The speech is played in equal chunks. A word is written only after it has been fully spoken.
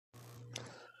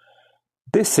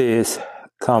This is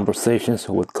Conversations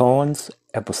with Coins,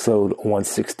 episode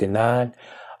 169.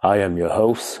 I am your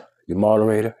host, your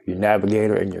moderator, your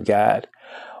navigator, and your guide,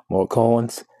 Mark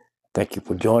Coins. Thank you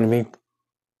for joining me.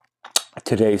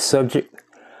 Today's subject,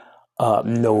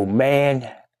 no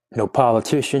man, no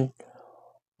politician,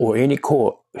 or any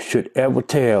court should ever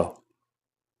tell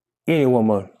any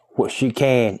woman what she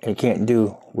can and can't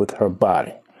do with her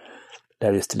body.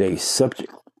 That is today's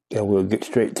subject, and we'll get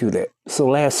straight to that. So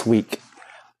last week,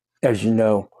 as you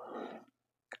know,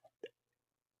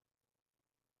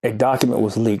 a document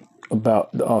was leaked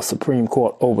about the Supreme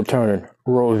Court overturning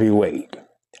Roe v. Wade.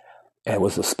 And it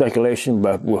was a speculation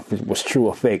about if it was true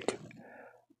or fake.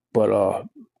 But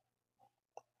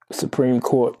Supreme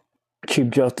Court Chief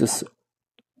Justice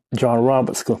John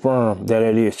Roberts confirmed that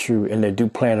it is true, and they do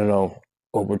plan on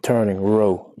overturning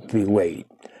Roe v. Wade,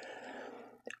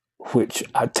 which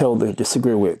I totally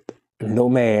disagree with. No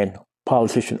man,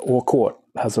 politician, or court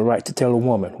has a right to tell a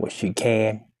woman what she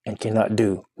can and cannot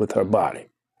do with her body.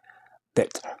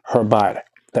 That's her body.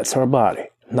 That's her body,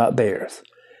 not theirs.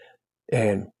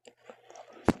 And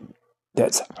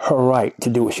that's her right to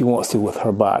do what she wants to with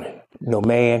her body. No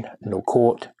man, no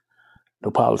court,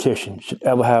 no politician should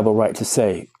ever have a right to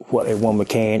say what a woman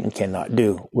can and cannot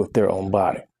do with their own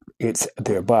body. It's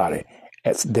their body.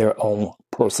 It's their own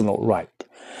personal right.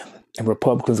 And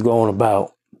Republicans go on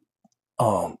about,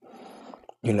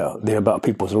 they're about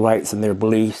people's rights and their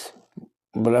beliefs,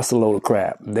 but that's a load of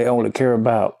crap. They only care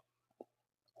about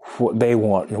what they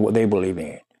want and what they believe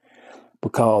in.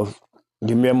 Because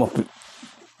you remember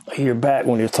a year back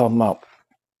when they were talking about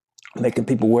making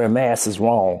people wear masks is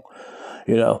wrong.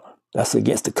 That's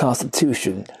against the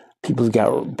Constitution. People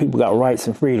got rights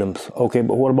and freedoms. Okay,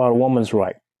 but what about a woman's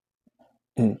right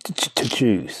to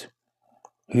choose?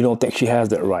 You don't think she has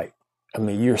that right? I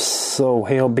mean, you're so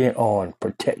hell-bent on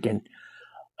protecting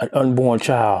an unborn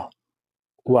child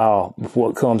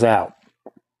before it comes out.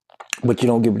 But you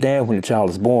don't give a damn when the child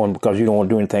is born because you don't want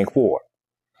to do anything for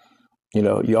it.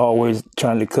 You're always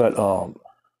trying to cut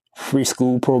free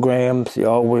school programs.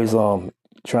 You're always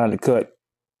trying to cut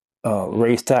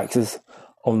raise taxes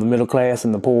on the middle class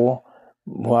and the poor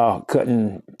while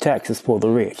cutting taxes for the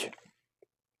rich.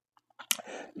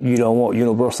 You don't want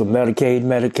universal Medicaid,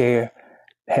 Medicare,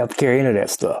 healthcare, any of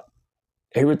that stuff.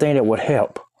 Everything that would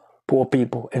help poor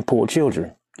people and poor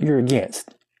children, you're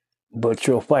against. But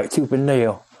you'll fight tooth and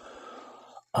nail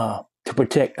to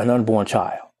protect an unborn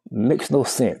child. Makes no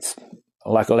sense.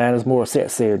 Like Alanis Morissette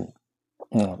said,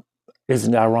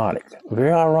 isn't it ironic?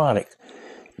 Very ironic.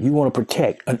 You want to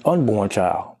protect an unborn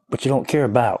child, but you don't care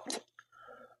about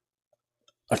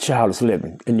a child that's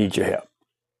living and needs your help.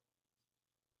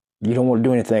 You don't want to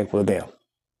do anything for them.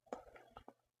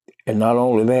 And not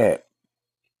only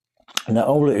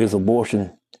is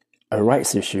abortion a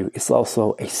rights issue, it's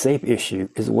also a safe issue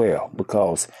as well.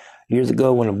 Because years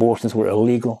ago when abortions were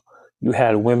illegal, you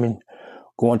had women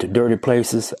going to dirty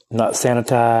places, not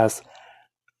sanitized.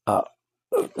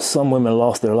 Some women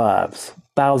lost their lives.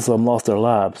 Thousands of them lost their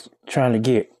lives trying to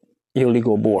get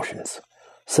illegal abortions.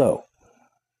 So,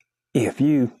 if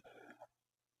you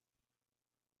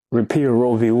repeal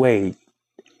Roe v. Wade,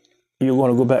 you're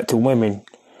going to go back to women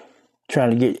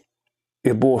trying to get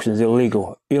abortions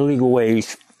illegal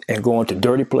ways and going to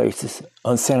dirty places,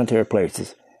 unsanitary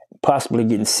places, possibly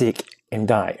getting sick and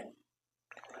dying.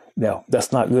 Now,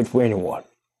 that's not good for anyone.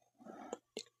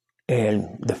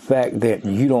 And the fact that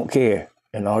you don't care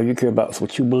and all you care about is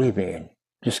what you believe in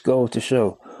just goes to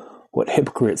show what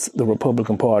hypocrites the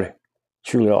Republican Party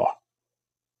truly are.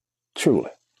 Truly.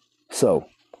 So,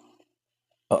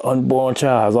 an unborn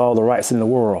child has all the rights in the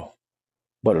world,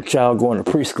 but a child going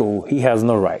to preschool, he has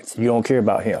no rights. You don't care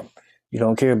about him. You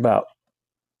don't care about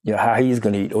how he's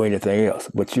going to eat or anything else,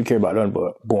 but you care about the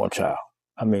unborn child.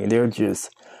 I mean, the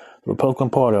Republican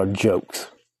Party are jokes.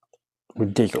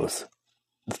 Ridiculous.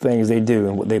 The things they do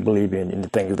and what they believe in and the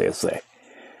things they say.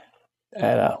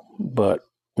 But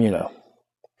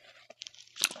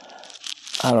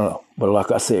I don't know. But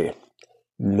like I said,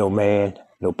 no man,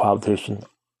 no politician,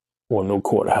 or no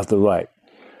court has the right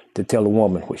to tell a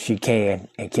woman what she can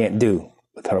and can't do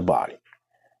with her body.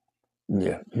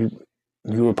 Yeah, you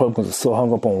Republicans are so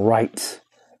hung up on rights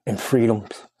and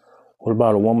freedoms. What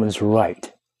about a woman's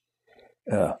right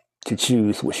to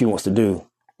choose what she wants to do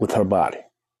with her body?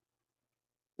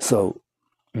 So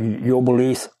your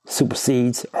beliefs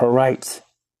supersedes her rights?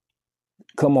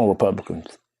 Come on,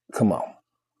 Republicans. Come on.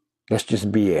 That's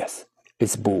just BS.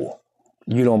 It's bull.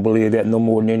 You don't believe that no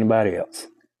more than anybody else.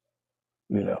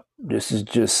 This is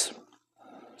just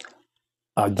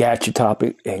a gotcha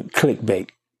topic and clickbait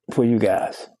for you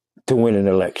guys to win an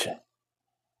election.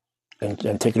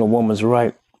 and taking a woman's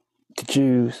right to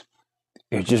choose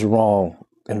is just wrong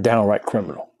and downright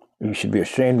criminal. You should be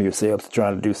ashamed of yourself for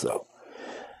trying to do so.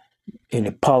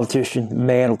 Any politician,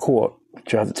 man, or court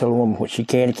tries to tell a woman what she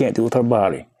can and can't do with her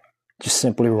body, just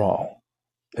simply wrong.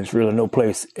 There's really no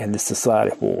place in this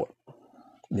society for it.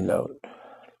 You know,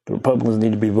 the Republicans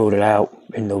need to be voted out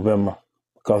in November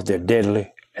because they're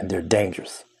deadly and they're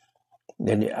dangerous.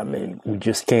 Then, I mean, we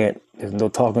just can't. There's no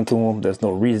talking to them. There's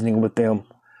no reasoning with them.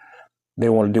 They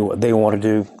want to do what they want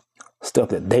to do, stuff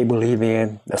that they believe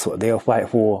in. That's what they'll fight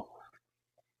for.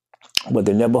 But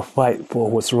they never fight for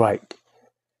what's right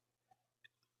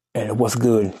and what's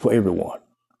good for everyone.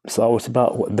 It's always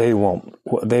about what they want,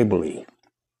 what they believe,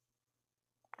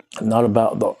 not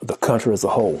about the country as a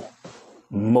whole.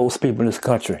 Most people in this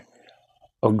country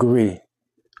agree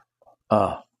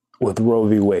with Roe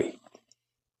v. Wade.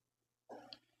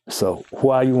 So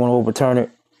why you want to overturn it,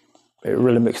 it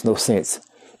really makes no sense.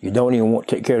 You don't even want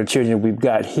to take care of the children we've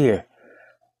got here.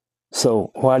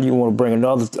 So why do you want to bring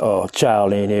another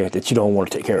child in here that you don't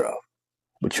want to take care of?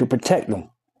 But you protect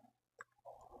them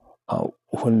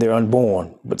when they're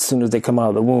unborn. But as soon as they come out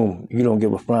of the womb, you don't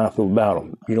give a flying flip about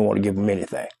them. You don't want to give them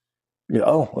anything.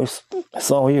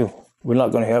 It's on you. We're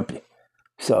not going to help you.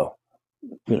 So,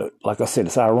 like I said,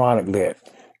 it's ironic that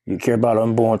you care about an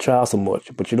unborn child so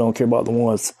much, but you don't care about the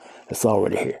ones that's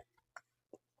already here.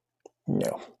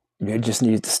 It just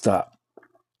needs to stop.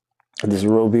 This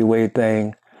Roe v. Wade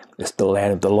thing, it's the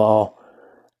land of the law.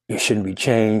 It shouldn't be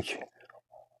changed.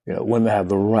 Women have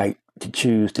the right to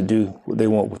choose to do what they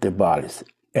want with their bodies,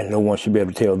 and no one should be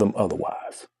able to tell them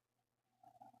otherwise.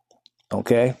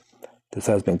 Okay? This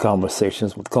has been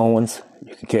Conversations with Cohens.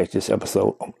 You can catch this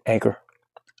episode on Anchor,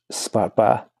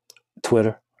 Spotify,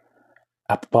 Twitter,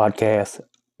 Apple Podcasts,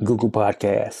 Google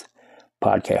Podcasts,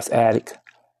 Podcast Addict,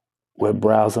 web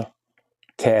browser,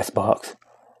 Castbox,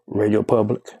 Radio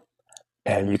Public,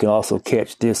 and you can also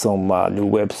catch this on my new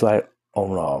website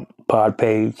on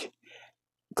Podpage,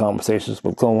 Conversations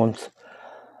with Cohens,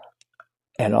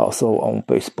 and also on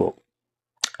Facebook.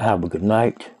 Have a good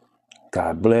night.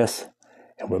 God bless.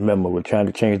 And remember, we're trying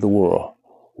to change the world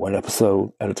one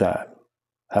episode at a time.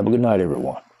 Have a good night,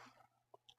 everyone.